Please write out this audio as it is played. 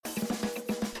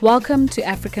Welcome to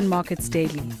African Markets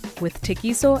Daily with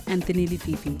Tekiso and Thinili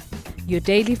Fifi, your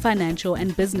daily financial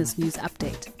and business news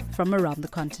update from around the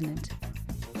continent.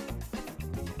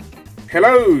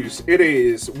 Hello, it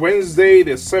is Wednesday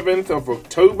the 7th of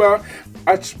October,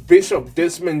 Archbishop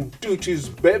Desmond Tutu's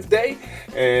birthday.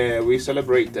 We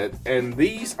celebrated, and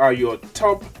these are your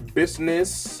top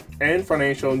business and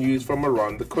financial news from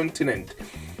around the continent.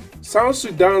 South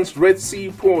Sudan's Red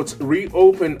Sea ports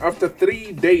reopen after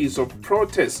 3 days of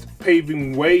protest,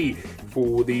 paving way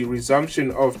for the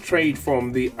resumption of trade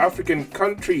from the African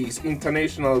country's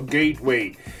international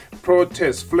gateway.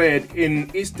 Protests flared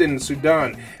in eastern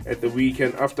Sudan at the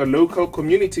weekend after local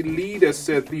community leaders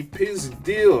said the peace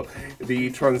deal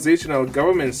the transitional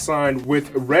government signed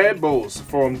with rebels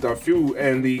from Darfur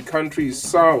and the country's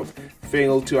south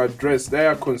failed to address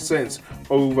their concerns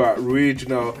over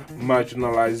regional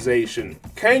marginalization.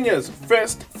 Kenya's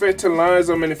first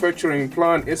fertilizer manufacturing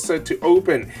plant is set to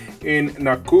open in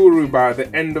Nakuru by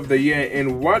the end of the year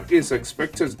in what is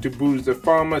expected to boost the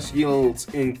farmers' yields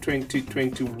in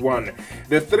 2021.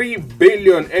 The 3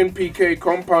 billion NPK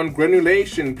compound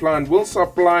granulation plant will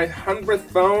supply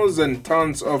 100,000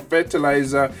 tons of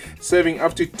fertilizer, serving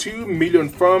up to 2 million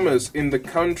farmers in the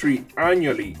country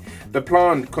annually. The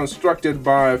plant, constructed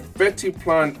by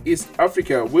Fertiplant East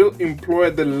Africa, will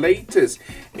employ the latest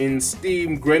in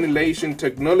steam granulation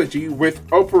technology with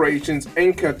operations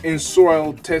anchored in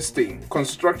soil testing.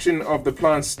 Construction of the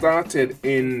plant started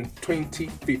in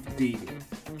 2015.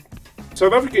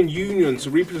 South African unions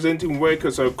representing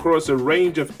workers across a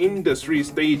range of industries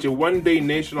stage a one-day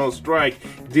national strike,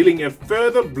 dealing a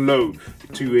further blow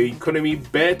to an economy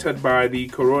battered by the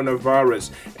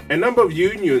coronavirus. A number of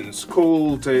unions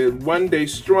called a one-day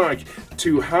strike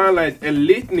to highlight a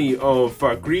litany of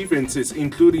grievances,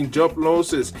 including job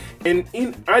losses, an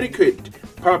inadequate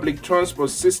public transport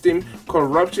system,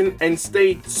 corruption, and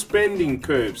state spending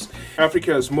curbs.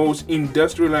 Africa's most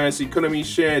industrialized economy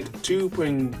shared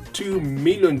 2.2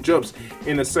 million jobs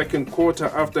in the second quarter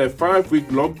after a 5-week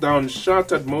lockdown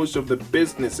shattered most of the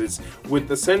businesses, with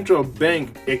the central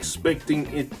bank expecting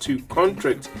it to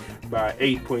contract by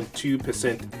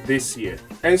 8.2% this year.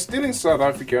 And still in South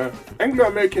Africa, Anglo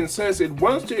American says it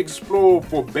wants to explore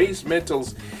for base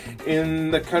metals in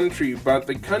the country, but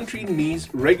the country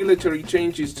needs regulatory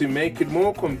changes to make it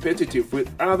more competitive with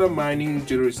other mining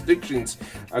jurisdictions,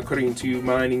 according to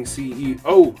mining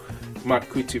CEO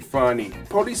Makuti Fani.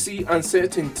 Policy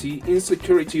uncertainty,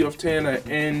 insecurity of tenor,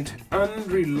 and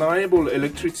unreliable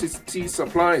electricity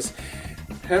supplies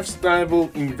have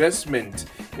stifled investment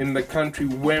in the country,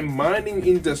 where mining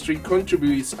industry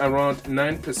contributes around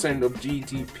 9% of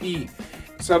GDP.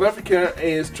 South Africa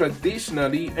is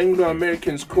traditionally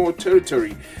Anglo-American's core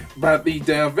territory, but the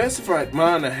diversified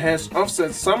manner has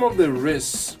offset some of the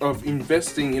risks of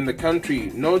investing in the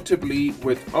country, notably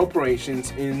with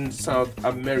operations in South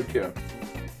America.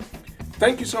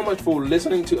 Thank you so much for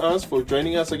listening to us, for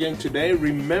joining us again today.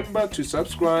 Remember to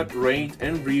subscribe, rate,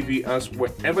 and review us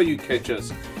wherever you catch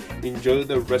us. Enjoy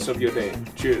the rest of your day.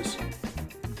 Cheers.